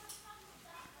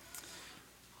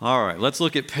All right, let's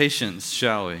look at patience,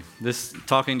 shall we?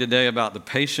 Talking today about the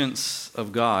patience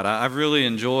of God. I've really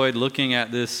enjoyed looking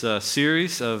at this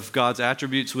series of God's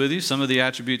attributes with you. Some of the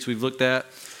attributes we've looked at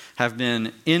have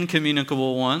been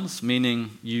incommunicable ones,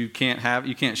 meaning you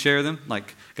can't share them.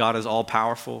 Like God is all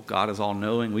powerful, God is all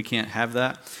knowing. We can't have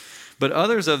that. But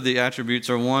others of the attributes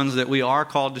are ones that we are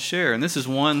called to share, and this is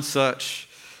one such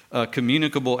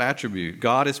communicable attribute.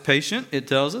 God is patient, it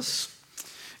tells us.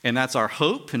 And that's our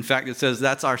hope. In fact, it says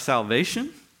that's our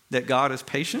salvation, that God is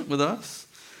patient with us.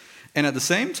 And at the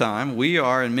same time, we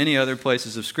are, in many other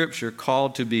places of Scripture,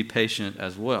 called to be patient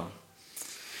as well.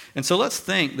 And so let's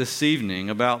think this evening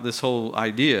about this whole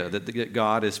idea that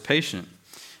God is patient.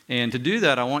 And to do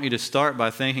that, I want you to start by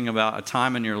thinking about a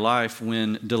time in your life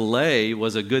when delay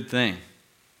was a good thing.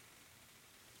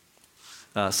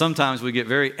 Sometimes we get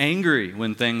very angry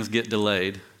when things get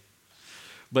delayed.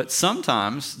 But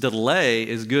sometimes delay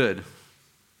is good.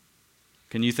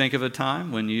 Can you think of a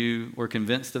time when you were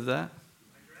convinced of that?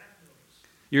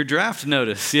 Your draft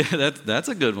notice. Yeah, that's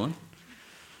a good one.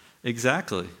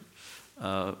 Exactly.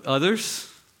 Others?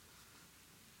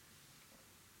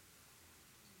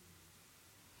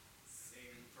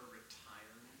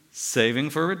 Saving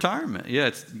for retirement. Yeah,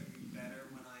 it's better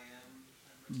when I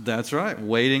am. That's right.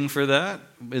 Waiting for that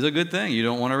is a good thing. You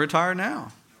don't want to retire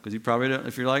now. Because you probably don't,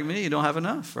 if you're like me, you don't have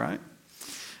enough, right?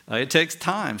 It takes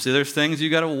time. So there's things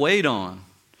you got to wait on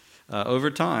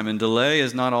over time. And delay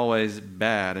is not always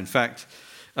bad. In fact,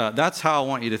 that's how I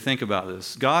want you to think about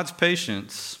this. God's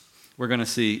patience, we're going to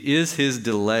see, is his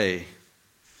delay.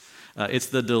 It's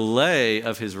the delay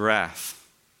of his wrath.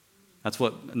 That's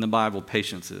what in the Bible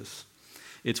patience is.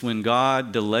 It's when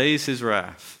God delays his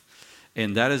wrath.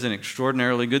 And that is an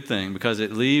extraordinarily good thing because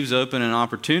it leaves open an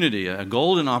opportunity, a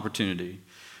golden opportunity,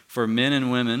 for men and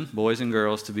women, boys and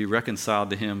girls, to be reconciled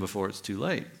to him before it's too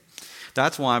late.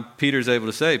 That's why Peter's able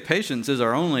to say, patience is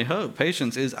our only hope.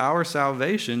 Patience is our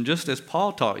salvation, just as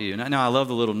Paul taught you. Now, I love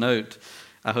the little note,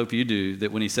 I hope you do,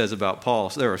 that when he says about Paul,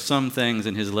 so there are some things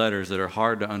in his letters that are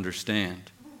hard to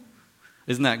understand.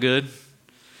 Isn't that good?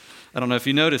 I don't know if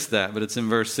you noticed that, but it's in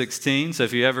verse 16. So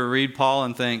if you ever read Paul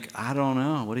and think, I don't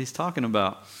know what he's talking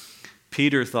about,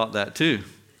 Peter thought that too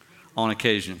on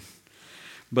occasion.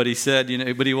 But he said,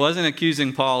 but he wasn't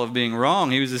accusing Paul of being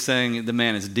wrong. He was just saying the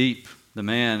man is deep. The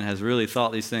man has really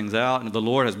thought these things out, and the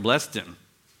Lord has blessed him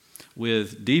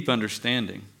with deep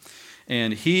understanding.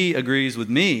 And he agrees with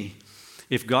me.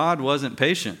 If God wasn't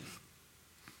patient,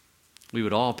 we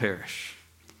would all perish.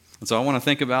 And so I want to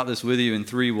think about this with you in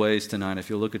three ways tonight. If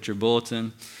you'll look at your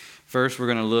bulletin. First, we're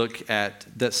going to look at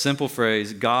that simple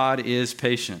phrase, God is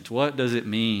patient. What does it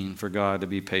mean for God to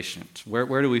be patient?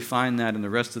 Where do we find that in the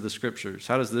rest of the Scriptures?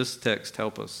 How does this text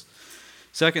help us?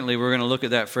 Secondly, we're going to look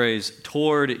at that phrase,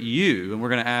 toward you, and we're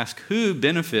going to ask who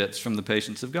benefits from the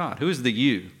patience of God? Who is the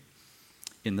you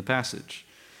in the passage?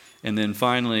 And then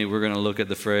finally, we're going to look at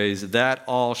the phrase, that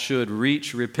all should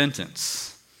reach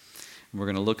repentance. And we're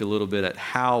going to look a little bit at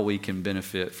how we can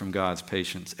benefit from God's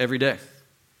patience every day.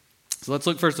 So let's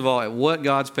look first of all at what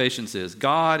God's patience is.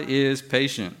 God is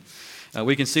patient.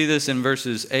 We can see this in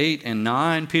verses 8 and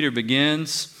 9. Peter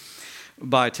begins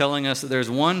by telling us that there's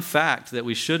one fact that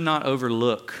we should not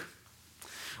overlook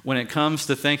when it comes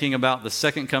to thinking about the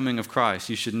second coming of Christ.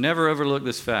 You should never overlook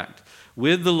this fact.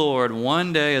 With the Lord,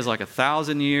 one day is like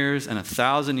 1,000 years, and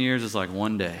 1,000 years is like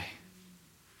one day.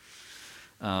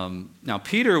 Now,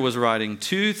 Peter was writing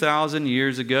 2,000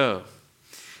 years ago.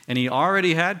 And he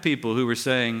already had people who were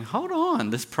saying, hold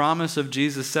on, this promise of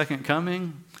Jesus' second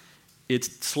coming,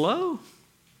 it's slow.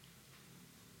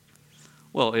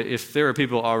 Well, if there are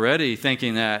people already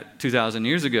thinking that 2,000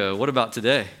 years ago, what about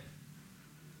today?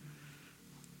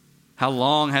 How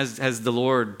long has the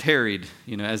Lord tarried,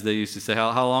 as they used to say?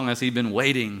 How long has he been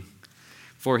waiting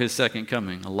for his second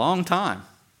coming? A long time.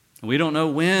 We don't know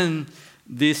when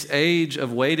this age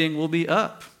of waiting will be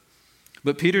up.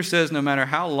 But Peter says no matter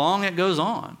how long it goes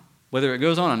on, whether it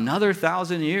goes on another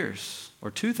 1,000 years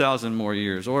or 2,000 more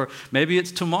years, or maybe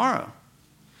it's tomorrow,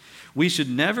 we should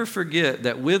never forget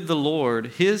that with the Lord,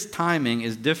 his timing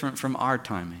is different from our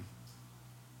timing,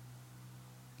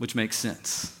 which makes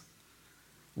sense.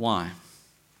 Why?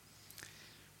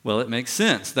 Well, it makes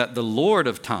sense that the Lord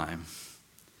of time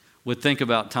would think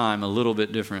about time a little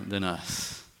bit different than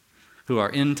us, who are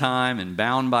in time and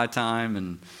bound by time,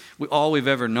 and all we've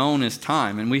ever known is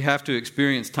time, and we have to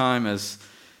experience time as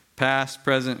past,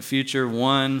 present, future,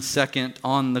 1 second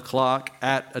on the clock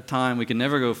at a time. We can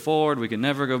never go forward. We can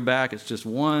never go back. It's just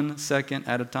 1 second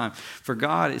at a time. For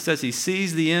God, it says he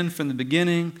sees the end from the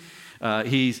beginning.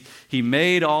 He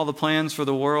made all the plans for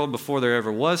the world before there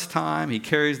ever was time. He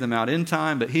carries them out in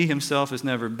time, but he himself is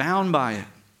never bound by it.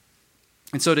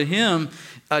 And so to him,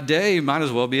 a day might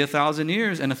as well be 1,000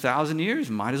 years, and 1,000 years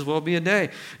might as well be a day.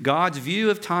 God's view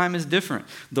of time is different.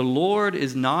 The Lord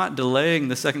is not delaying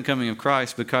the second coming of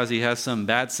Christ because he has some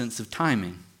bad sense of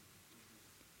timing.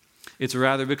 It's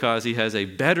rather because he has a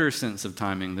better sense of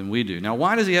timing than we do. Now,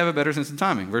 why does he have a better sense of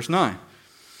timing? Verse 9.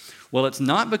 Well, it's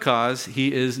not because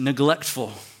he is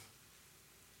neglectful.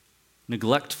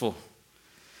 Neglectful.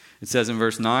 It says in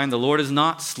verse 9, the Lord is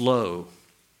not slow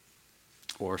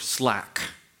or slack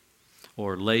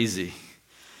or lazy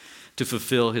to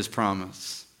fulfill his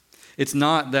promise. It's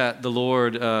not that the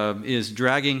Lord is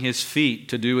dragging his feet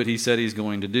to do what he said he's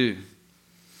going to do.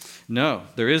 No,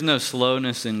 there is no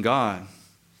slowness in God.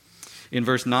 In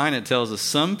verse 9, it tells us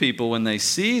some people, when they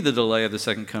see the delay of the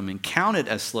second coming, count it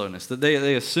as slowness. That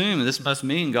they assume this must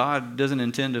mean God doesn't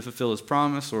intend to fulfill his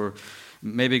promise, or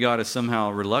maybe God is somehow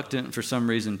reluctant for some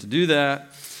reason to do that.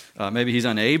 Maybe he's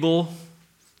unable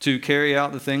to carry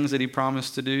out the things that he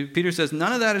promised to do. Peter says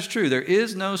none of that is true. There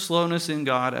is no slowness in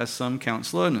God as some count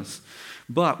slowness.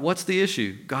 But what's the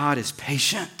issue? God is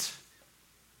patient.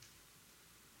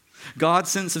 God's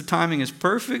sense of timing is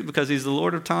perfect because he's the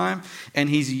Lord of time, and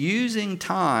he's using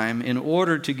time in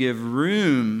order to give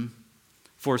room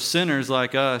for sinners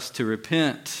like us to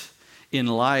repent in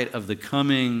light of the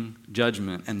coming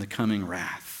judgment and the coming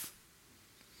wrath.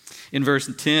 In verse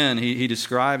 10, he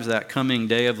describes that coming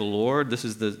day of the Lord. This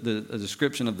is the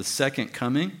description of the second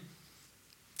coming.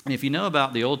 And if you know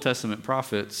about the Old Testament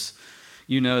prophets,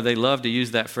 you know they love to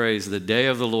use that phrase, the day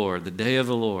of the Lord, the day of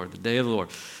the Lord, the day of the Lord.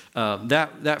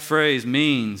 That phrase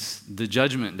means the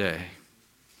judgment day.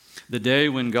 The day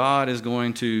when God is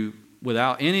going to,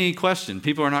 without any question,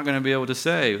 people are not going to be able to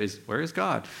say, where is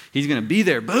God? He's going to be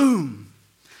there, boom,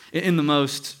 in the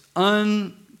most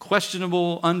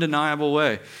unquestionable, undeniable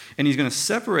way. And he's going to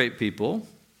separate people,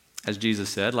 as Jesus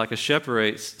said, like a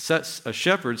shepherd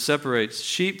separates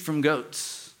sheep from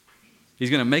goats. He's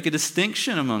going to make a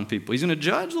distinction among people. He's going to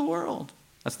judge the world.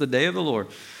 That's the day of the Lord.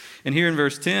 And here in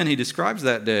verse 10, he describes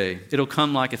that day. It'll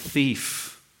come like a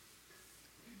thief.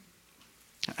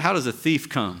 How does a thief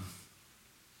come?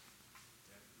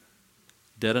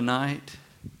 Dead of night?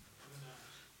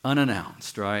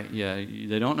 Unannounced, right? Yeah,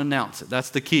 they don't announce it. That's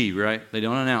the key, right? They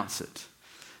don't announce it.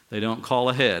 They don't call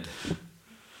ahead.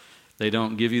 They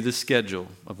don't give you the schedule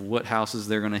of what houses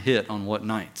they're going to hit on what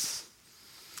nights.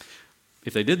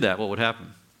 If they did that, what would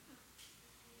happen?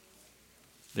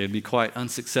 They'd be quite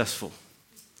unsuccessful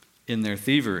in their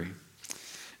thievery.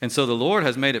 And so the Lord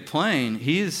has made it plain.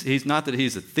 He's not that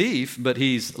he's a thief, but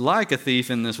he's like a thief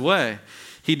in this way.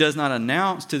 He does not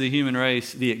announce to the human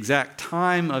race the exact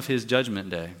time of his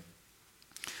judgment day,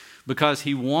 because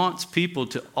he wants people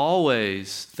to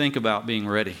always think about being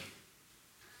ready,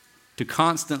 to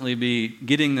constantly be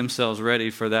getting themselves ready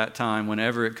for that time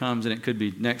whenever it comes, and it could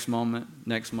be next moment,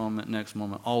 next moment, next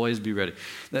moment. Always be ready.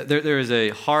 There is a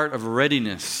heart of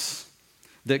readiness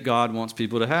that God wants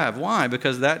people to have. Why?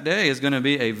 Because that day is going to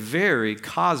be a very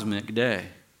cosmic day.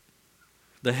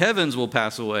 The heavens will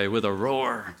pass away with a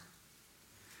roar,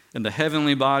 and the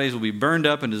heavenly bodies will be burned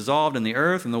up and dissolved in the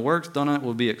earth, and the works done on it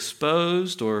will be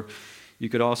exposed, or you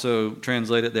could also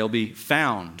translate it, they'll be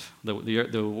found.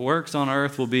 The works on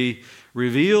earth will be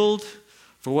revealed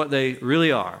for what they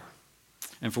really are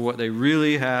and for what they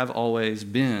really have always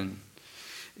been.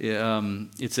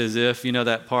 It's as if, you know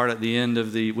that part at the end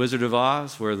of The Wizard of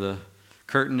Oz where the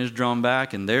curtain is drawn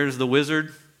back and there's the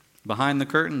wizard behind the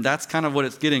curtain? That's kind of what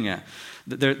it's getting at.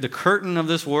 The curtain of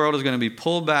this world is going to be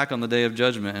pulled back on the day of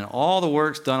judgment, and all the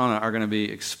works done on it are going to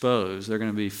be exposed. They're going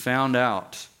to be found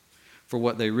out for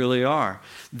what they really are.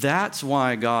 That's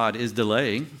why God is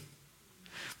delaying,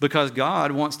 because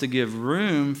God wants to give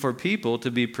room for people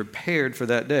to be prepared for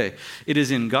that day. It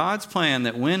is in God's plan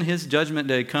that when his judgment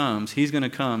day comes, he's going to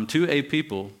come to a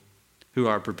people who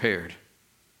are prepared.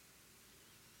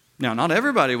 Now, not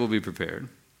everybody will be prepared,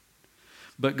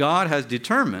 but God has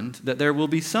determined that there will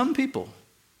be some people,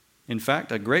 in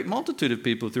fact, a great multitude of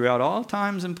people throughout all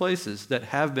times and places that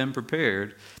have been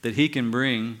prepared, that he can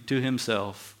bring to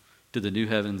himself to the new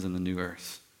heavens and the new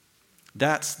earth.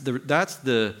 That's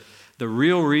the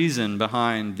real reason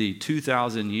behind the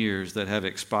 2,000 years that have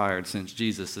expired since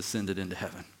Jesus ascended into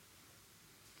heaven.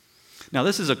 Now,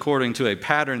 this is according to a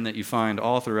pattern that you find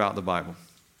all throughout the Bible.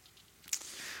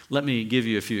 Let me give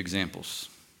you a few examples.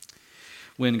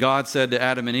 When God said to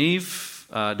Adam and Eve,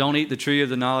 don't eat the tree of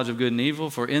the knowledge of good and evil,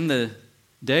 for in the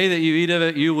day that you eat of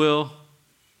it, you will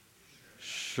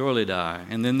surely die.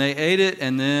 And then they ate it,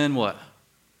 and then what?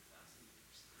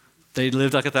 They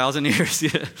lived like 1,000 years.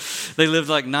 Yeah. They lived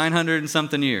like 900 and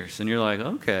something years. And you're like,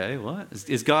 okay, what?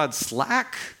 Is God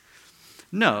slack?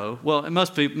 No. Well,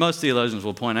 most theologians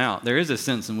will point out there is a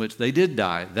sense in which they did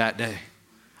die that day.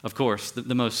 Of course,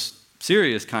 the most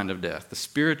serious kind of death, the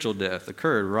spiritual death,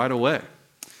 occurred right away.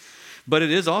 But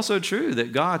it is also true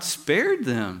that God spared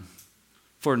them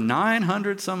for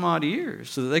 900 some odd years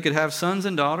so that they could have sons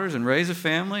and daughters and raise a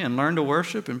family and learn to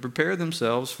worship and prepare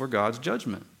themselves for God's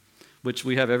judgment, which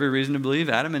we have every reason to believe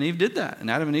Adam and Eve did that.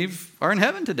 And Adam and Eve are in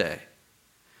heaven today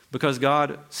because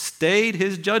God stayed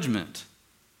his judgment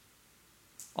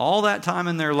all that time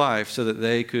in their life so that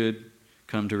they could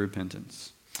come to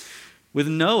repentance. With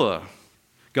Noah,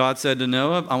 God said to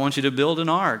Noah, I want you to build an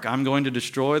ark. I'm going to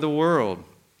destroy the world.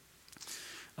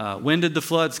 When did the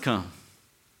floods come?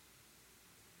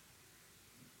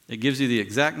 It gives you the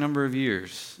exact number of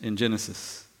years in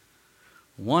Genesis.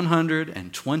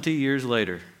 120 years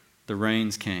later, the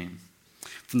rains came.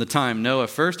 From the time Noah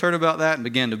first heard about that and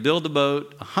began to build the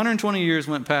boat, 120 years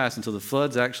went past until the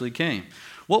floods actually came.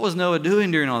 What was Noah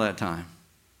doing during all that time?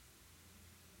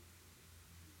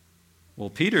 Well,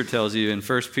 Peter tells you in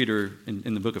 1 Peter,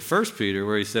 in the book of 1 Peter,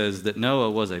 where he says that Noah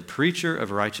was a preacher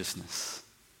of righteousness.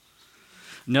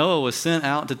 Noah was sent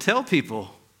out to tell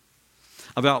people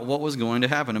about what was going to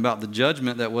happen, about the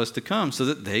judgment that was to come so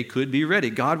that they could be ready.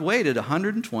 God waited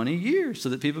 120 years so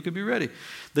that people could be ready.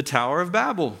 The Tower of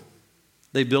Babel.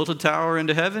 They built a tower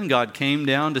into heaven. God came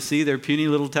down to see their puny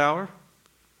little tower.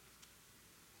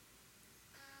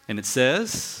 And it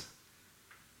says,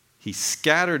 he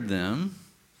scattered them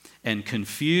and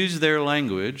confused their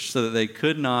language so that they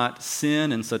could not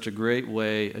sin in such a great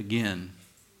way again.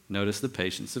 Notice the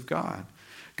patience of God.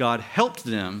 God helped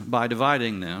them by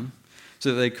dividing them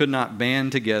so that they could not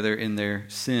band together in their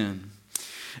sin.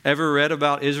 Ever read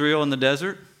about Israel in the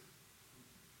desert?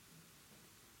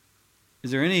 Is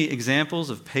there any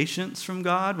examples of patience from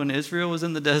God when Israel was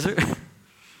in the desert?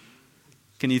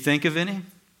 Can you think of any?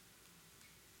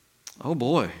 Oh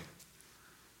boy.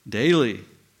 Daily.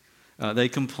 They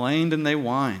complained and they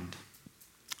whined.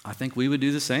 I think we would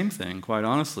do the same thing, quite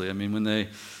honestly. I mean, when they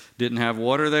didn't have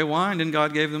water, they whined and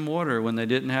God gave them water. When they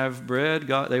didn't have bread,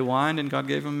 they whined and God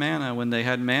gave them manna. When they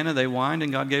had manna, they whined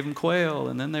and God gave them quail.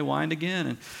 And then they whined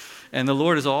again. And the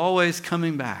Lord is always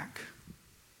coming back.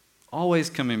 Always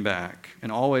coming back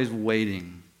and always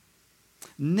waiting.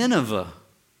 Nineveh.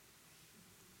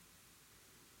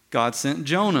 God sent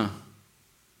Jonah.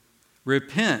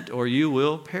 Repent or you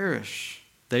will perish.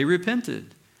 They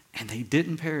repented and they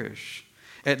didn't perish.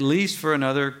 At least for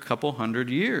another couple hundred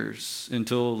years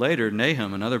until later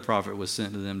Nahum, another prophet, was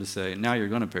sent to them to say, now you're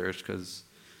going to perish because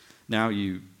now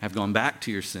you have gone back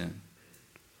to your sin.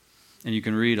 And you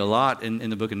can read a lot in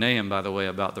the book of Nahum, by the way,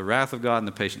 about the wrath of God and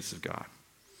the patience of God.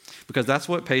 Because that's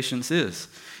what patience is.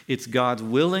 It's God's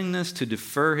willingness to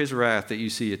defer his wrath that you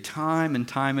see time and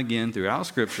time again throughout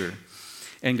Scripture.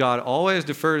 And God always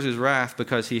defers his wrath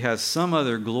because he has some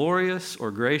other glorious or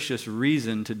gracious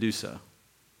reason to do so.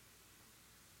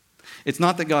 It's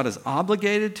not that God is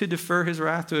obligated to defer his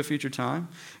wrath to a future time.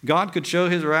 God could show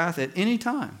his wrath at any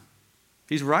time.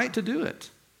 He's right to do it.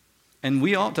 And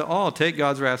we ought to all take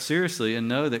God's wrath seriously and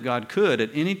know that God could at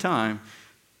any time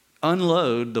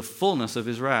unload the fullness of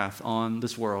his wrath on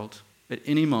this world at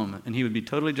any moment, and he would be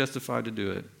totally justified to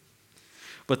do it.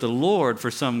 But the Lord,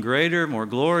 for some greater, more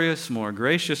glorious, more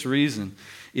gracious reason,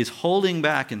 is holding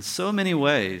back in so many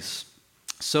ways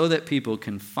so that people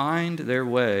can find their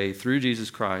way through Jesus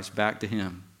Christ back to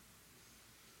him.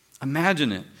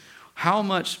 Imagine it. How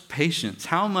much patience,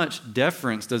 how much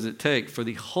deference does it take for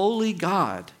the holy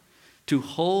God to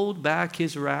hold back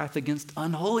his wrath against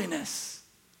unholiness?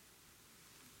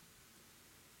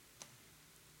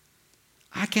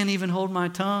 I can't even hold my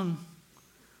tongue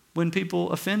when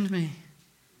people offend me.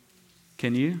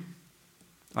 Can you?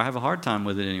 I have a hard time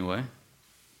with it anyway.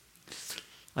 I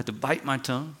like to bite my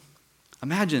tongue.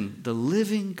 Imagine the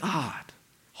living God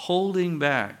holding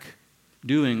back,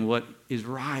 doing what is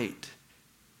right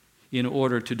in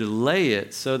order to delay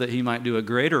it so that he might do a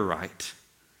greater right,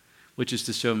 which is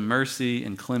to show mercy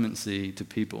and clemency to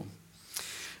people.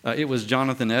 It was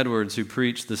Jonathan Edwards who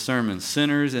preached the sermon,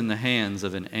 Sinners in the Hands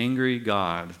of an Angry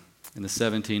God, in the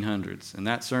 1700s. And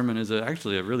that sermon is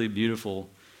actually a really beautiful,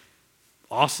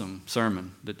 awesome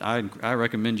sermon that I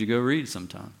recommend you go read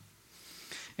sometime.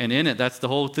 And in it, that's the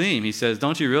whole theme. He says,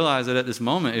 don't you realize that at this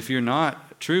moment, if you're not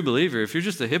a true believer, if you're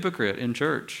just a hypocrite in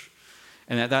church,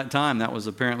 and at that time, that was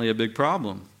apparently a big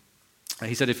problem.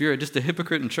 He said, if you're just a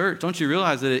hypocrite in church, don't you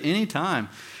realize that at any time,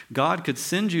 God could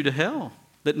send you to hell?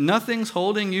 That nothing's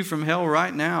holding you from hell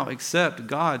right now except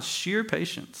God's sheer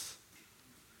patience.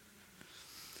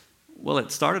 Well,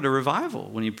 it started a revival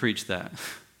when he preached that.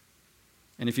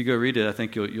 And if you go read it, I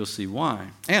think you'll see why.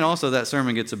 And also that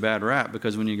sermon gets a bad rap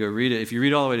because when you go read it, if you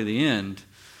read all the way to the end,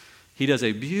 he does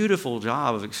a beautiful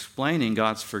job of explaining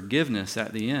God's forgiveness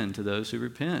at the end to those who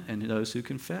repent and to those who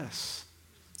confess.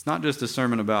 It's not just a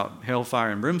sermon about hellfire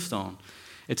and brimstone.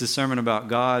 It's a sermon about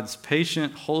God's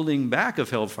patient holding back of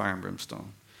hellfire and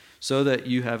brimstone so that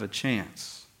you have a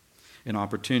chance, an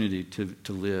opportunity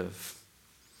to live.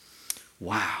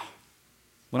 Wow.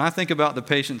 When I think about the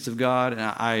patience of God, and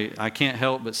I can't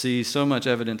help but see so much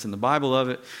evidence in the Bible of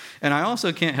it, and I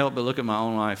also can't help but look at my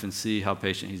own life and see how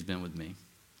patient he's been with me.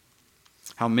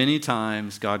 How many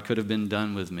times God could have been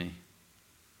done with me.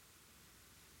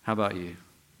 How about you?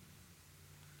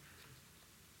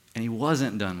 And he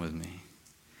wasn't done with me.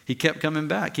 He kept coming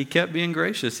back. He kept being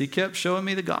gracious. He kept showing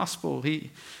me the gospel.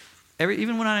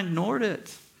 Even when I ignored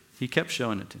it, he kept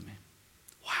showing it to me.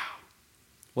 Wow.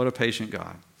 What a patient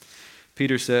God.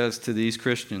 Peter says to these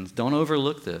Christians, don't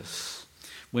overlook this.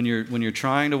 When you're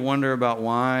trying to wonder about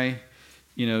why,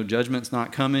 judgment's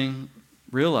not coming,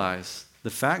 realize the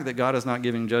fact that God is not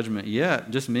giving judgment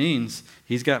yet just means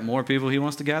he's got more people he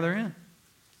wants to gather in.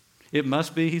 It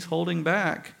must be he's holding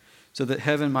back so that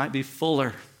heaven might be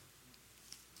fuller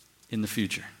in the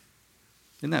future.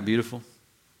 Isn't that beautiful?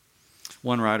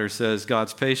 One writer says,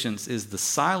 God's patience is the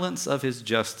silence of his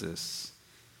justice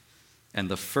and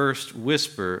the first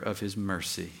whisper of his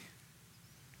mercy.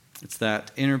 It's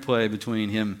that interplay between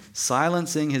him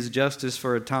silencing his justice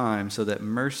for a time so that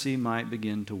mercy might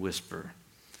begin to whisper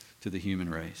to the human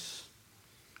race.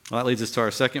 Well, that leads us to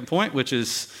our second point, which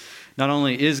is not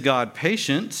only is God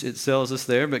patient, it tells us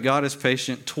there, but God is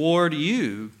patient toward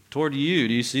you. Toward you.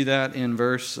 Do you see that in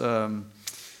verse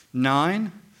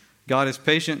 9? God is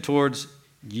patient towards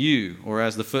you, or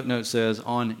as the footnote says,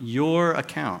 on your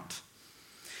account.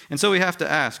 And so we have to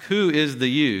ask, who is the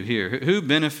you here? Who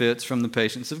benefits from the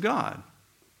patience of God?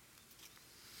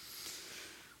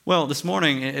 Well, this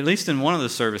morning, at least in one of the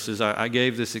services, I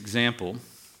gave this example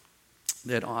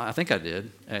that I think I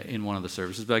did in one of the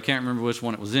services, but I can't remember which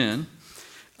one it was in.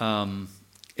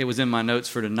 It was in my notes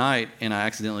for tonight, and I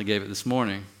accidentally gave it this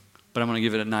morning, but I'm going to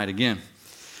give it at night again.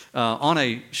 On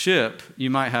a ship, you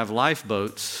might have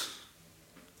lifeboats.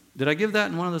 Did I give that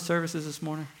in one of the services this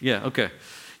morning? Yeah, okay.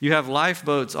 You have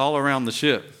lifeboats all around the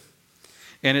ship.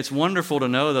 And it's wonderful to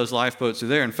know those lifeboats are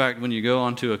there. In fact, when you go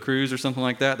onto a cruise or something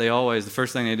like that, the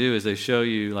first thing they do is they show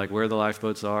you like where the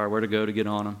lifeboats are, where to go to get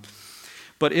on them.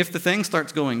 But if the thing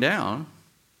starts going down,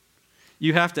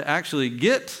 you have to actually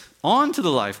get onto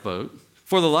the lifeboat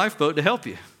for the lifeboat to help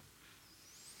you.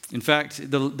 In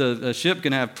fact, the ship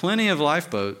can have plenty of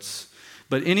lifeboats,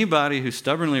 but anybody who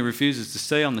stubbornly refuses to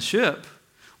stay on the ship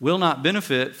will not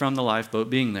benefit from the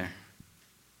lifeboat being there.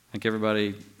 I think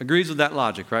everybody agrees with that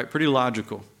logic, right? Pretty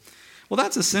logical. Well,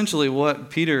 that's essentially what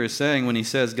Peter is saying when he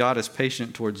says God is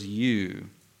patient towards you.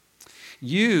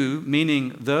 You,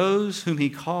 meaning those whom he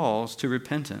calls to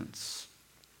repentance.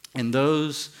 And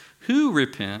those who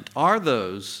repent are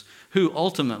those who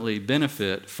ultimately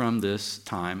benefit from this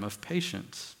time of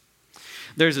patience.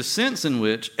 There's a sense in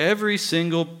which every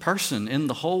single person in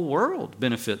the whole world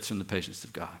benefits from the patience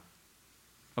of God.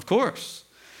 Of course.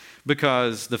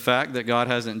 Because the fact that God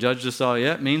hasn't judged us all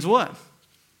yet means what?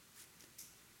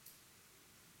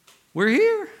 We're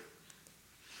here.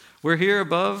 We're here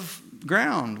above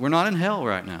ground. We're not in hell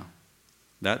right now.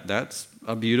 That's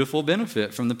a beautiful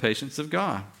benefit from the patience of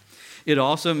God. It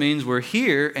also means we're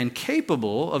here and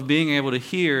capable of being able to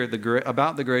hear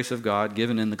about the grace of God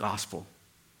given in the gospel.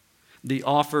 The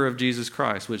offer of Jesus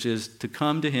Christ, which is to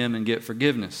come to him and get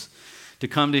forgiveness. To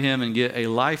come to him and get a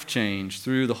life change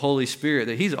through the Holy Spirit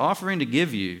that he's offering to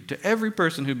give you. To every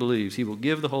person who believes, he will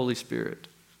give the Holy Spirit.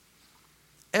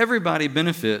 Everybody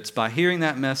benefits by hearing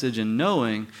that message and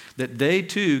knowing that they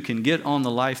too can get on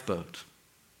the lifeboat.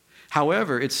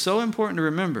 However, it's so important to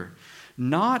remember,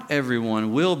 not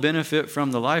everyone will benefit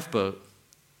from the lifeboat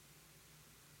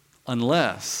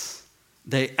unless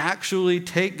they actually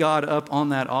take God up on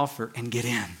that offer and get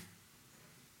in.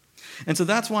 And so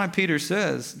that's why Peter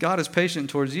says, God is patient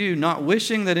towards you, not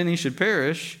wishing that any should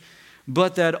perish,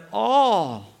 but that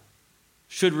all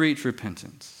should reach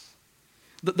repentance.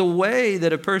 The way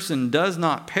that a person does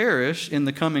not perish in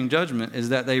the coming judgment is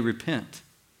that they repent,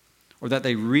 or that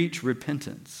they reach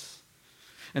repentance.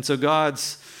 And so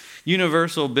God's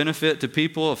universal benefit to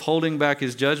people of holding back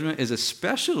his judgment is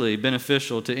especially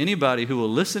beneficial to anybody who will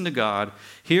listen to God,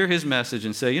 hear his message,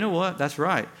 and say, you know what, that's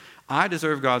right. I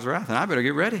deserve God's wrath, and I better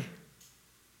get ready.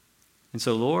 And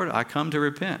so, Lord, I come to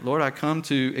repent. Lord, I come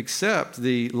to accept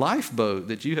the lifeboat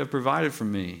that you have provided for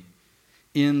me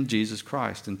in Jesus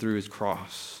Christ and through his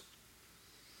cross.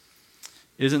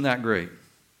 Isn't that great?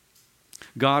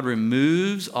 God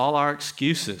removes all our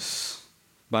excuses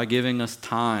by giving us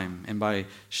time and by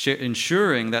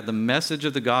ensuring that the message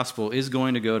of the gospel is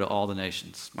going to go to all the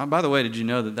nations. By the way, did you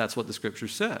know that that's what the scripture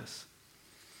says?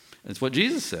 It's what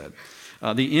Jesus said.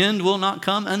 The end will not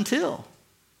come until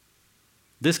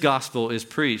this gospel is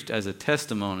preached as a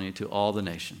testimony to all the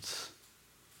nations.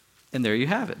 And there you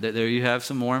have it. There you have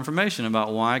some more information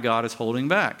about why God is holding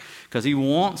back. Because he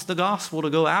wants the gospel to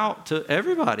go out to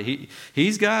everybody.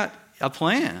 He's got a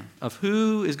plan of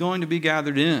who is going to be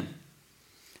gathered in.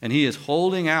 And he is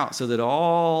holding out so that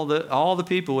all the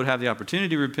people would have the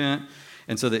opportunity to repent,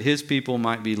 and so that his people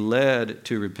might be led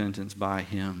to repentance by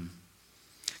him.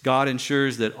 God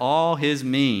ensures that all his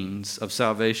means of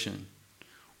salvation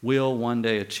will one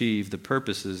day achieve the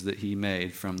purposes that he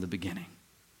made from the beginning.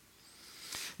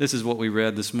 This is what we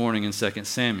read this morning in 2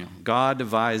 Samuel. God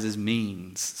devises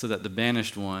means so that the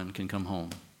banished one can come home.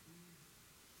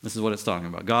 This is what it's talking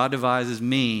about. God devises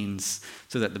means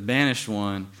so that the banished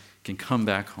one can come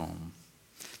back home.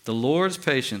 The Lord's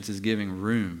patience is giving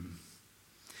room.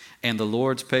 And the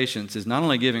Lord's patience is not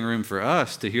only giving room for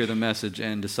us to hear the message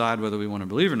and decide whether we want to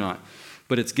believe or not,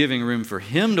 but it's giving room for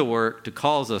him to work, to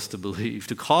cause us to believe,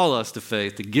 to call us to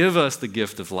faith, to give us the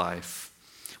gift of life.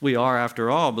 We are,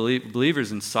 after all,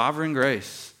 believers in sovereign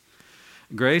grace.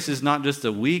 Grace is not just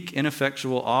a weak,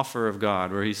 ineffectual offer of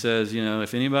God where he says,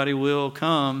 if anybody will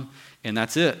come, and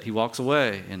that's it. He walks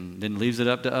away and then leaves it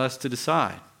up to us to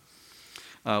decide.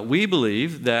 We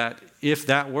believe that if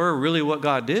that were really what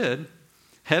God did,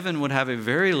 heaven would have a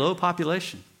very low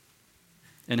population,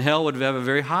 and hell would have a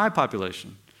very high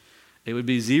population. It would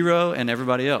be zero and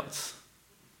everybody else.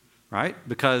 Right?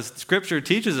 Because Scripture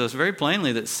teaches us very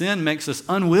plainly that sin makes us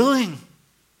unwilling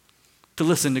to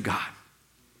listen to God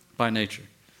by nature.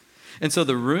 And so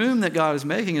the room that God is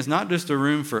making is not just a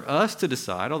room for us to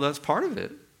decide, although that's part of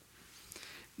it.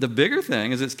 The bigger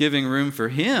thing is it's giving room for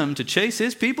him to chase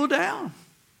his people down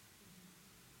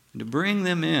and to bring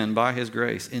them in by his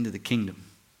grace into the kingdom.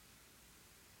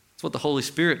 That's what the Holy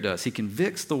Spirit does. He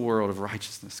convicts the world of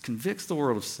righteousness, convicts the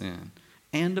world of sin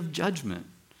and of judgment,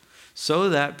 so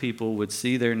that people would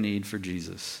see their need for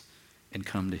Jesus and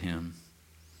come to him.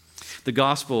 The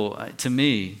gospel, to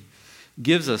me,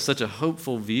 gives us such a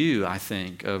hopeful view, I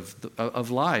think,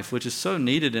 of life, which is so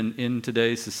needed in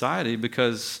today's society,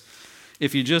 because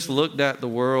if you just looked at the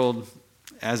world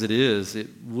as it is, it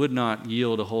would not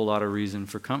yield a whole lot of reason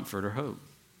for comfort or hope.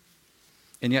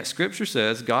 And yet Scripture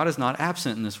says God is not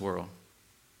absent in this world.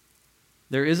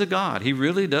 There is a God. He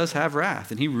really does have wrath,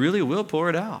 and he really will pour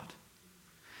it out.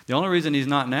 The only reason he's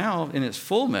not now in its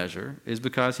full measure is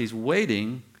because he's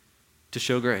waiting to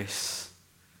show grace,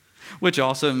 which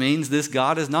also means this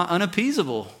God is not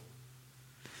unappeasable.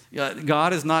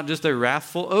 God is not just a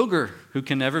wrathful ogre who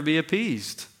can never be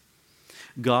appeased.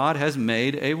 God has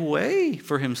made a way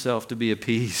for himself to be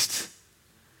appeased.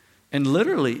 And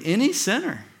literally any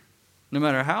sinner, no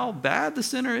matter how bad the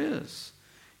sinner is,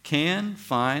 can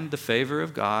find the favor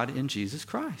of God in Jesus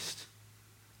Christ.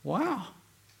 Wow.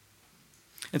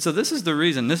 And so this is the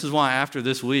reason, this is why after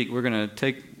this week we're going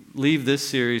to leave this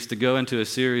series to go into a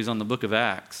series on the book of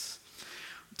Acts.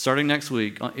 Starting next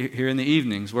week, here in the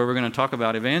evenings, where we're going to talk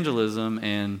about evangelism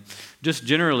and just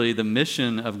generally the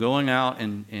mission of going out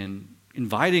and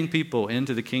inviting people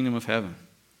into the kingdom of heaven,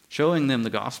 showing them the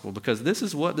gospel, because this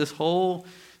is what this whole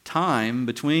time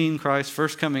between Christ's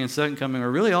first coming and second coming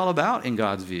are really all about in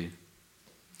God's view.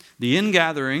 The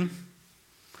ingathering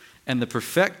and the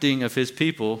perfecting of his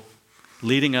people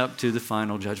leading up to the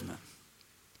final judgment.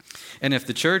 And if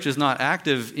the church is not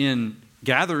active in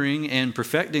gathering and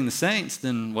perfecting the saints,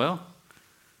 then, well,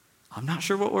 I'm not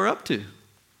sure what we're up to,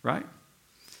 right?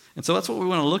 And so that's what we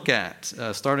want to look at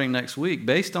starting next week,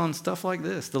 based on stuff like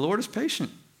this. The Lord is patient,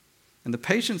 and the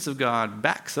patience of God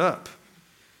backs up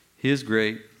his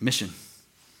great mission.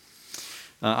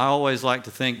 I always like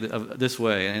to think of this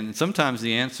way, and sometimes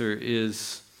the answer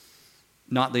is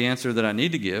not the answer that I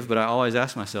need to give, but I always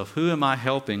ask myself, who am I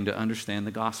helping to understand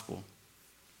the gospel?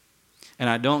 And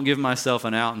I don't give myself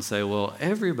an out and say, well,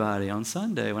 everybody on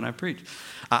Sunday when I preach.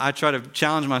 I try to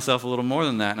challenge myself a little more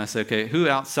than that, and I say, okay, who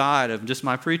outside of just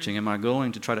my preaching am I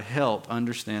going to try to help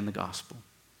understand the gospel?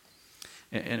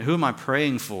 And who am I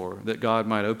praying for that God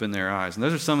might open their eyes? And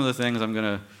those are some of the things I'm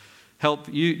going to help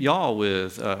y'all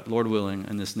with, Lord willing,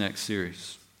 in this next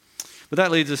series. But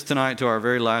that leads us tonight to our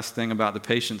very last thing about the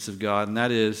patience of God, and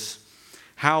that is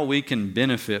how we can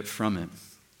benefit from it.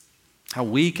 How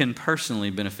we can personally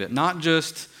benefit, not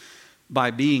just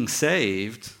by being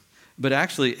saved, but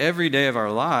actually every day of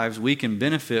our lives we can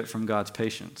benefit from God's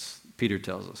patience, Peter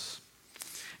tells us.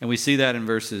 And we see that in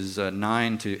verses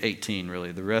 9 to 18,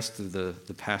 really, the rest of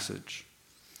the passage.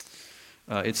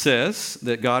 It says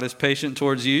that God is patient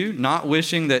towards you, not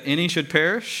wishing that any should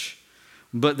perish,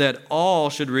 but that all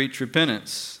should reach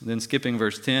repentance. Then skipping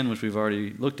verse 10, which we've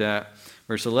already looked at,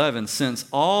 verse 11, since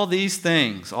all these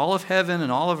things, all of heaven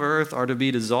and all of earth, are to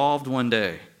be dissolved one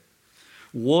day,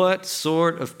 what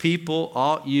sort of people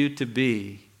ought you to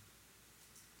be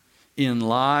in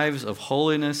lives of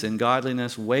holiness and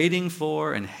godliness, waiting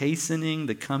for and hastening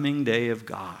the coming day of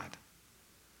God?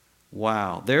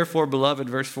 Wow. Therefore, beloved,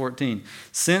 verse 14,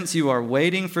 since you are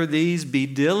waiting for these, be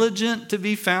diligent to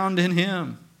be found in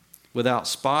him, without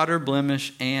spot or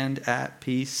blemish and at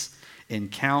peace,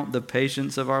 and count the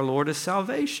patience of our Lord as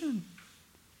salvation.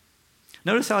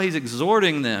 Notice how he's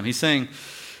exhorting them. He's saying,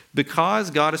 because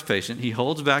God is patient, he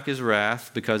holds back his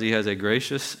wrath because he has a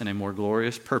gracious and a more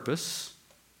glorious purpose.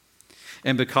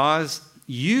 And because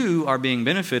you are being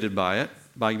benefited by it,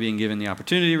 by being given the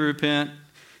opportunity to repent,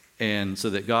 and so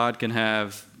that God can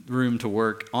have room to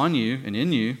work on you and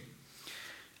in you,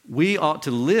 we ought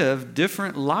to live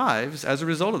different lives as a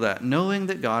result of that, knowing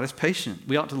that God is patient.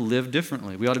 We ought to live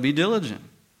differently. We ought to be diligent.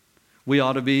 We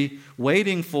ought to be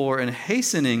waiting for and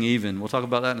hastening even, we'll talk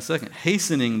about that in a second,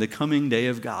 hastening the coming day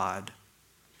of God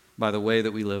by the way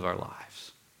that we live our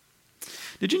lives.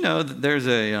 Did you know that there's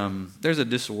a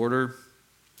disorder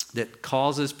that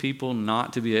causes people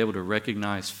not to be able to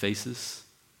recognize faces?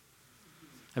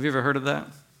 Have you ever heard of that?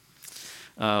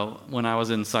 When I was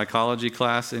in psychology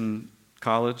class in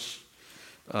college,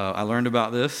 I learned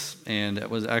about this, and it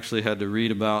was actually had to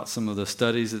read about some of the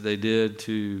studies that they did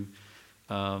to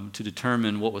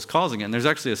determine what was causing it. And there's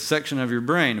actually a section of your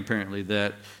brain, apparently,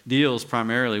 that deals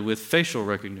primarily with facial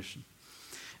recognition.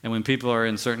 And when people are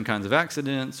in certain kinds of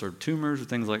accidents or tumors or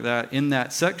things like that, in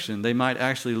that section, they might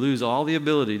actually lose all the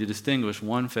ability to distinguish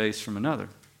one face from another.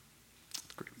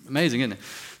 It's amazing, isn't it?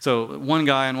 So one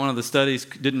guy in one of the studies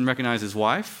didn't recognize his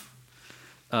wife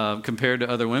compared to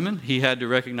other women. He had to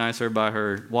recognize her by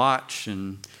her watch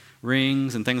and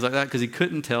rings and things like that because he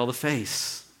couldn't tell the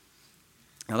face.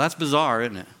 Now that's bizarre,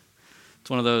 isn't it? It's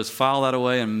one of those file that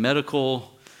away in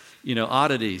medical,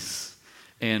 oddities,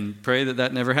 and pray that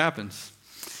that never happens.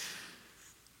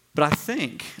 But I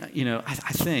think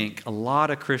a lot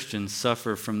of Christians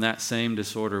suffer from that same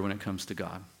disorder when it comes to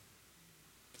God.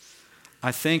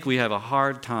 I think we have a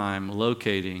hard time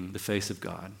locating the face of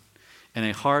God and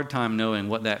a hard time knowing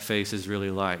what that face is really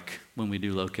like when we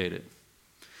do locate it.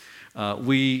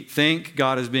 We think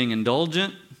God is being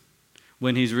indulgent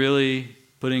when he's really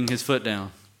putting his foot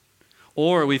down.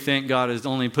 Or we think God is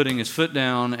only putting his foot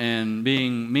down and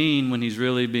being mean when he's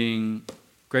really being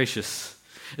gracious.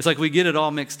 It's like we get it all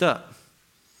mixed up.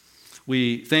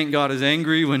 We think God is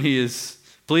angry when he is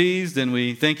pleased, and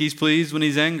we think he's pleased when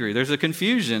he's angry. There's a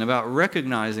confusion about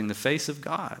recognizing the face of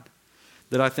God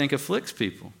that I think afflicts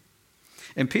people.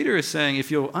 And Peter is saying, if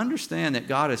you'll understand that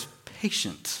God is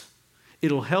patient,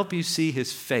 it'll help you see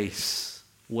his face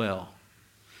well.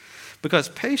 Because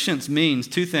patience means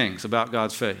two things about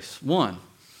God's face. One,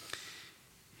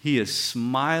 he is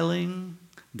smiling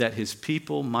that his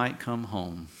people might come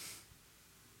home.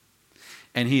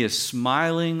 And he is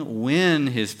smiling when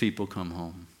his people come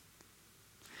home.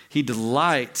 He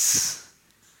delights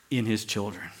in his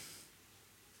children.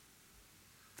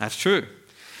 That's true.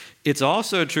 It's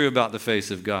also true about the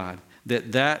face of God,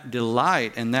 that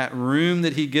delight and that room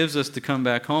that he gives us to come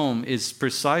back home is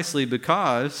precisely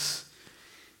because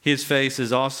his face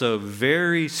is also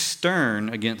very stern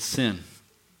against sin.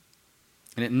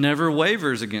 And it never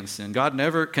wavers against sin. God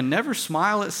can never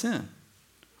smile at sin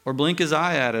or blink his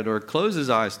eye at it or close his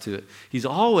eyes to it. He's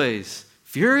always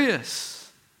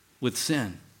furious with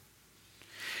sin.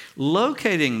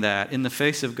 Locating that in the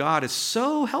face of God is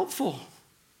so helpful.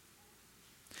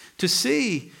 To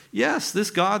see, yes, this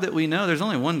God that we know, there's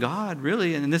only one God,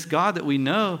 really, and this God that we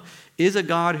know is a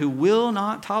God who will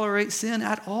not tolerate sin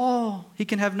at all. He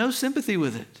can have no sympathy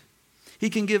with it. He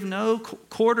can give no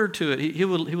quarter to it. He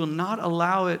will not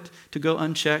allow it to go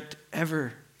unchecked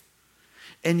ever.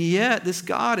 And yet, this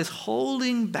God is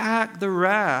holding back the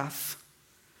wrath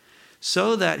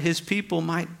so that his people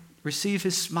might receive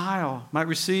his smile, might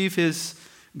receive his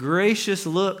gracious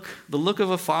look, the look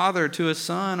of a father to a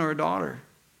son or a daughter.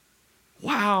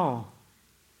 Wow.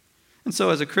 And so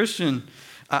as a Christian,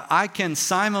 I can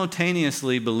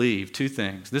simultaneously believe two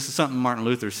things. This is something Martin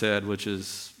Luther said, which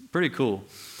is pretty cool.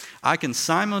 I can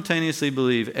simultaneously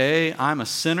believe, A, I'm a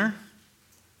sinner,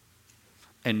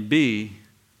 and B,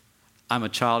 I'm a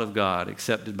child of God,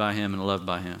 accepted by him and loved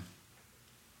by him.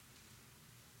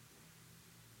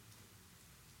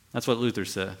 That's what Luther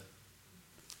said.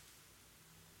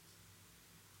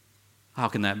 How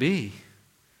can that be?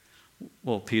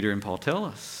 Well, Peter and Paul tell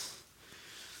us.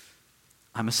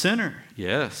 I'm a sinner.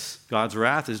 Yes. God's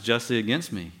wrath is justly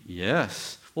against me.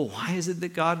 Yes. Well, why is it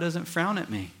that God doesn't frown at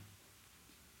me?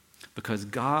 Because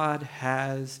God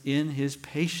has, in his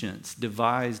patience,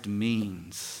 devised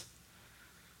means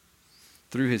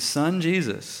through his Son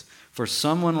Jesus for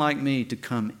someone like me to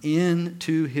come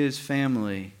into his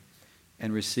family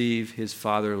and receive his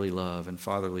fatherly love and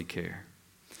fatherly care.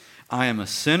 I am a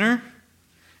sinner,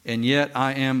 and yet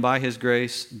I am by his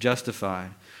grace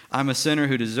justified. I'm a sinner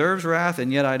who deserves wrath,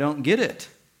 and yet I don't get it.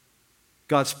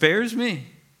 God spares me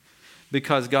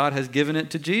because God has given it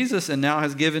to Jesus and now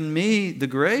has given me the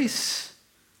grace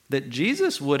that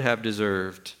Jesus would have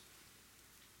deserved.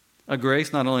 A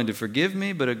grace not only to forgive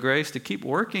me, but a grace to keep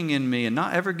working in me and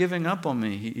not ever giving up on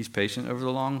me. He's patient over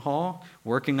the long haul,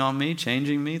 working on me,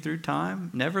 changing me through time,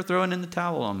 never throwing in the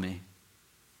towel on me.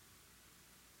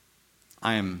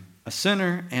 I am a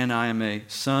sinner and I am a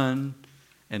son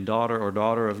and daughter or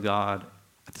daughter of God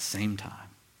at the same time.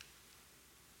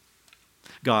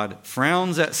 God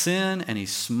frowns at sin and he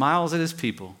smiles at his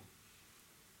people.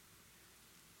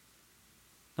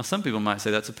 Now, some people might say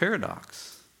that's a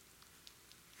paradox.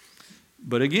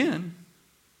 But again,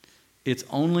 it's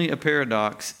only a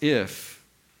paradox if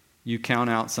you count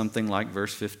out something like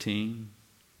verse 15.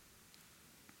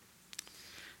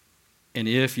 And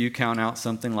if you count out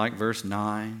something like verse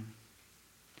 9.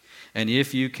 And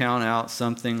if you count out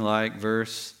something like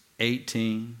verse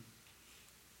 18.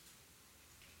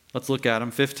 Let's look at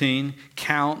them. 15.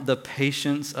 Count the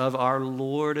patience of our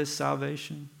Lord as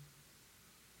salvation,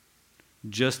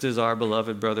 just as our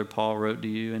beloved brother Paul wrote to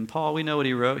you. And Paul, we know what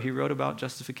he wrote. He wrote about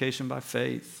justification by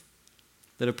faith,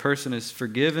 that a person is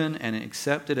forgiven and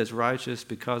accepted as righteous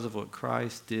because of what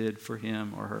Christ did for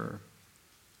him or her,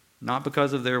 not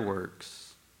because of their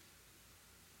works.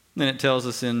 Then it tells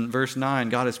us in verse 9,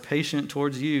 God is patient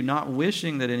towards you, not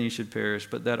wishing that any should perish,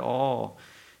 but that all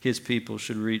his people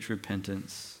should reach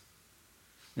repentance.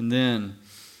 And then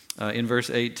in verse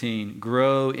 18,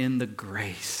 grow in the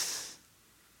grace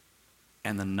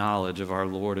and the knowledge of our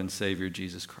Lord and Savior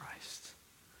Jesus Christ.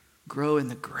 Grow in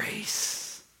the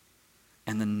grace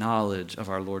and the knowledge of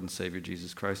our Lord and Savior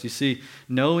Jesus Christ. You see,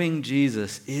 knowing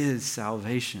Jesus is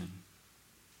salvation.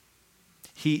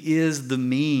 He is the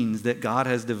means that God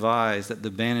has devised that the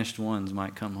banished ones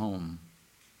might come home.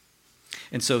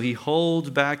 And so he holds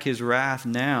back his wrath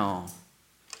now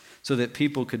so that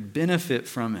people could benefit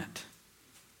from it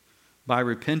by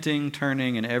repenting,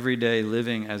 turning, and every day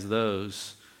living as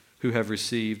those who have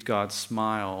received God's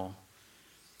smile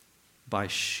by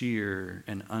sheer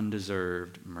and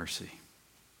undeserved mercy.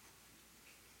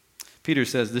 Peter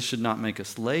says this should not make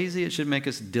us lazy, it should make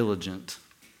us diligent.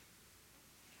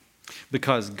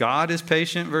 Because God is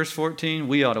patient, verse 14,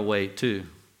 we ought to wait too.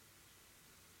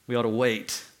 We ought to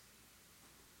wait.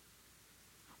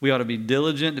 We ought to be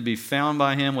diligent to be found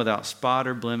by him without spot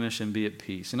or blemish and be at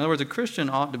peace. In other words, a Christian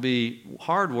ought to be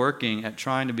hardworking at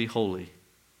trying to be holy,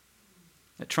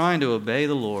 at trying to obey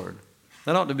the Lord.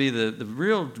 That ought to be the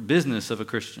real business of a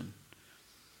Christian.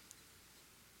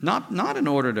 Not in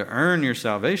order to earn your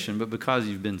salvation, but because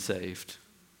you've been saved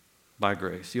by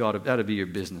grace. That ought to be your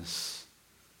business,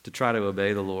 to try to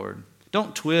obey the Lord.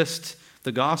 Don't twist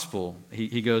the gospel,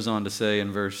 he goes on to say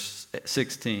in verse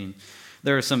 16.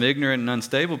 There are some ignorant and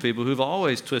unstable people who've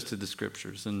always twisted the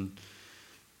scriptures. And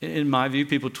in my view,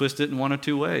 people twist it in one of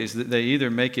two ways. They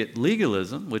either make it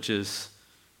legalism, which is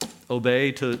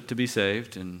obey to be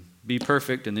saved and be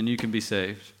perfect and then you can be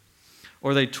saved.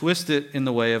 Or they twist it in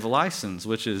the way of license,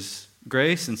 which is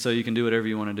grace and so you can do whatever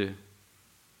you want to do.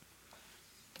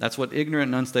 That's what ignorant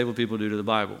and unstable people do to the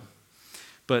Bible.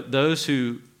 But those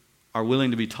who are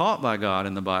willing to be taught by God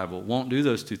in the Bible won't do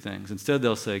those two things. Instead,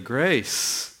 they'll say,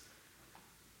 grace.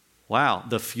 Wow,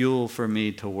 the fuel for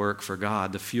me to work for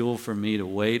God, the fuel for me to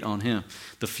wait on him,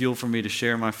 the fuel for me to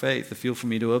share my faith, the fuel for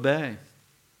me to obey.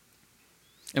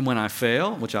 And when I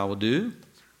fail, which I will do,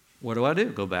 what do?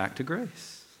 Go back to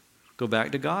grace. Go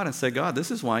back to God and say, God,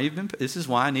 this is why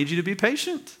I need you to be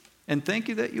patient. And thank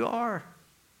you that you are.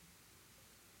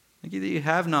 Thank you that you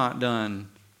have not done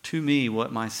to me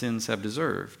what my sins have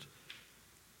deserved.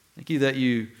 Thank you that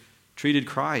you treated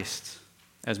Christ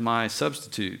as my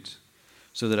substitute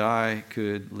so that I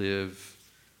could live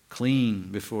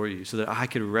clean before you, so that I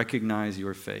could recognize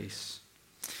your face.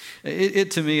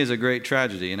 It to me is a great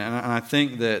tragedy, and I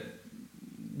think that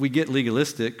we get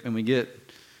legalistic and we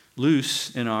get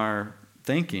loose in our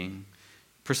thinking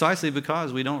precisely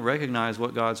because we don't recognize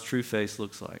what God's true face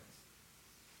looks like.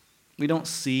 We don't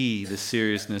see the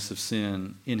seriousness of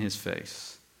sin in his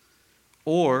face.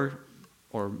 Or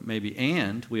maybe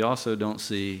we also don't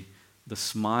see the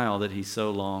smile that he so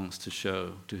longs to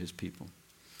show to his people.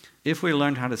 if we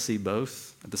learn how to see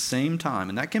both at the same time,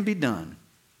 and that can be done,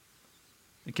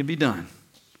 it can be done,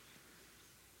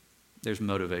 there's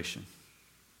motivation.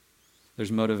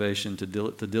 There's motivation to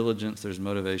diligence. There's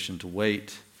motivation to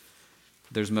wait.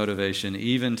 There's motivation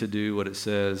even to do what it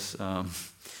says,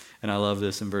 and I love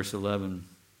this in verse 11,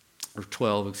 or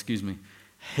 12, excuse me,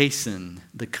 hasten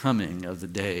the coming of the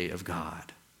day of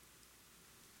God.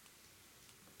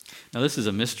 Now this is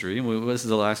a mystery. This is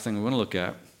the last thing we want to look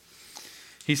at.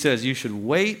 He says you should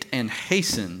wait and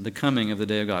hasten the coming of the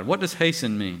day of God. What does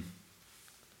hasten mean?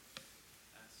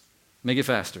 Make it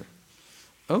faster.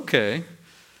 Okay.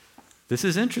 This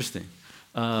is interesting.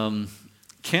 Can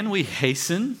we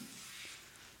hasten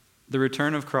the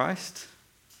return of Christ?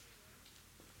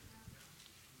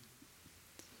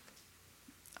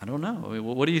 I don't know. I mean,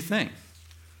 what do you think?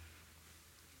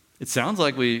 It sounds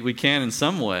like we can in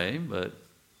some way, but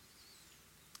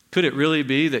could it really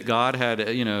be that God had,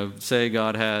 say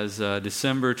God has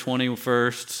December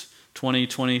 21st,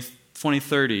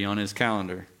 2030 on his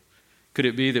calendar? Could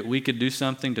it be that we could do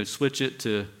something to switch it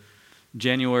to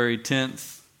January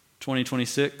 10th,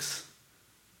 2026?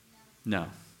 No.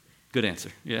 Good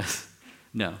answer. Yes.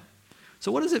 No.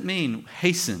 So what does it mean,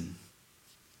 hasten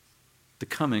the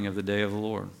coming of the day of the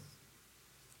Lord?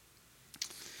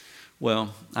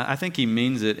 Well, I think he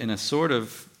means it in a sort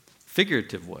of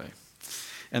figurative way.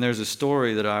 And there's a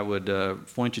story that I would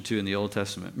point you to in the Old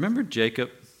Testament. Remember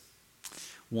Jacob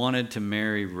wanted to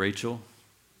marry Rachel?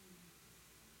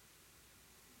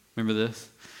 Remember this?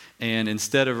 And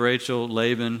instead of Rachel,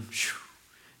 Laban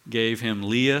gave him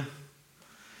Leah.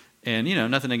 And,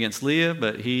 nothing against Leah,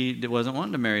 but he wasn't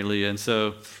wanting to marry Leah. And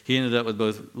so he ended up with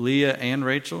both Leah and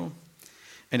Rachel.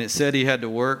 And it said he had to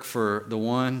work for the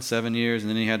one 7 years, and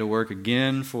then he had to work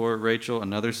again for Rachel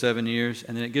another 7 years.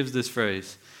 And then it gives this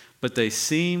phrase, but they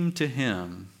seemed to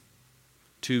him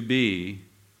to be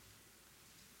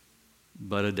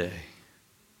but a day,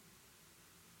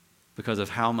 because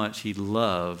of how much he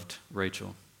loved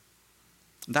Rachel.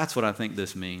 That's what I think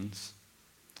this means.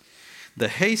 The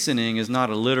hastening is not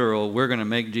a literal, we're going to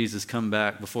make Jesus come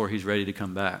back before he's ready to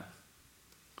come back,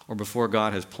 or before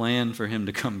God has planned for him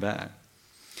to come back.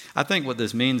 I think what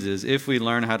this means is if we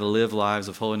learn how to live lives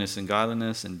of holiness and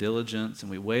godliness and diligence, and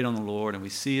we wait on the Lord, and we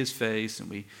see his face, and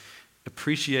we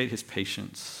appreciate his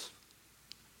patience,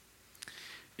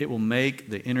 it will make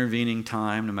the intervening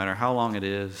time, no matter how long it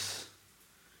is,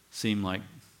 seem like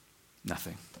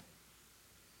nothing.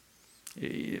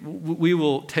 We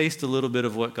will taste a little bit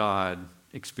of what God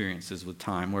experiences with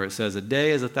time, where it says a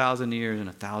day is 1,000 years and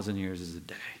 1,000 years is a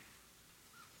day.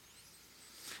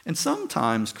 And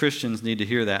sometimes Christians need to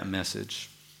hear that message,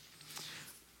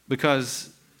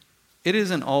 because it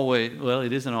isn't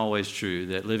always true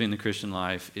that living the Christian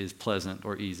life is pleasant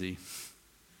or easy.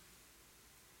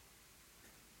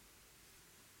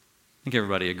 I think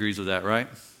everybody agrees with that, right?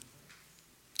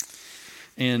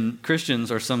 And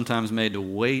Christians are sometimes made to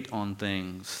wait on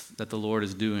things that the Lord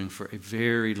is doing for a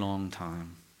very long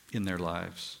time in their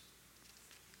lives.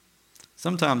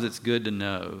 Sometimes it's good to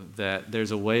know that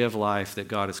there's a way of life that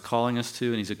God is calling us to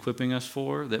and he's equipping us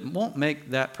for that won't make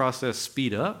that process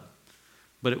speed up,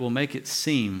 but it will make it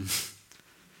seem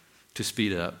to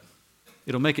speed up.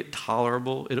 It'll make it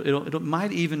tolerable. It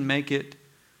might even make it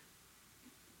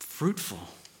fruitful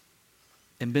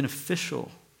and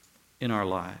beneficial in our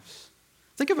lives.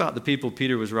 Think about the people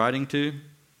Peter was writing to.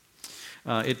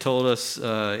 It told us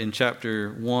in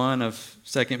chapter 1 of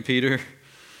 2 Peter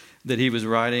that he was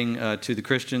writing to the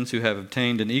Christians who have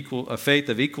obtained a faith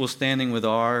of equal standing with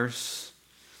ours.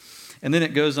 And then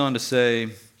it goes on to say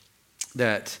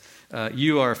that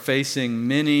you are facing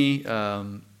many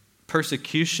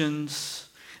persecutions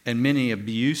and many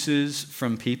abuses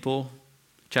from people.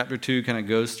 Chapter 2 kind of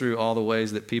goes through all the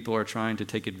ways that people are trying to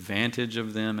take advantage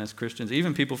of them as Christians,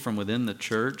 even people from within the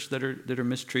church that are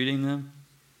mistreating them.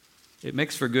 It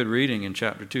makes for good reading in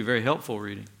chapter 2, very helpful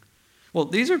reading. Well,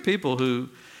 these are people who,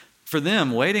 for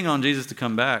them, waiting on Jesus to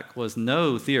come back was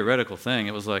no theoretical thing.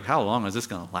 It was like, how long is this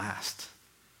going to last?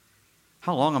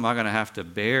 How long am I going to have to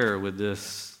bear with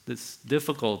this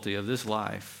difficulty of this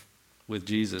life with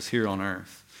Jesus here on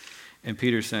earth? And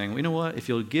Peter's saying, well, you know what? If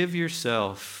you'll give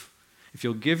yourself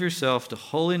to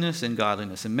holiness and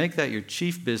godliness and make that your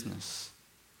chief business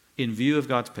in view of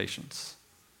God's patience,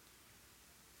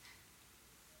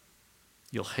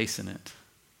 you'll hasten it.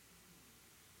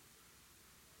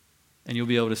 And you'll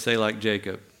be able to say like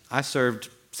Jacob, I served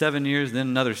 7 years, then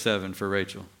another 7 for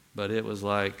Rachel, but it was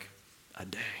like a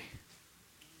day.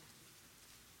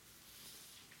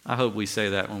 I hope we say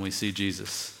that when we see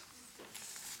Jesus.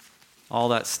 All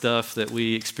that stuff that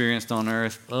we experienced on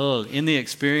earth, in the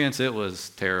experience, it was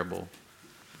terrible.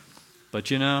 But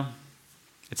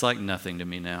it's like nothing to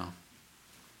me now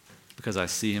because I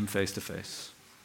see him face to face.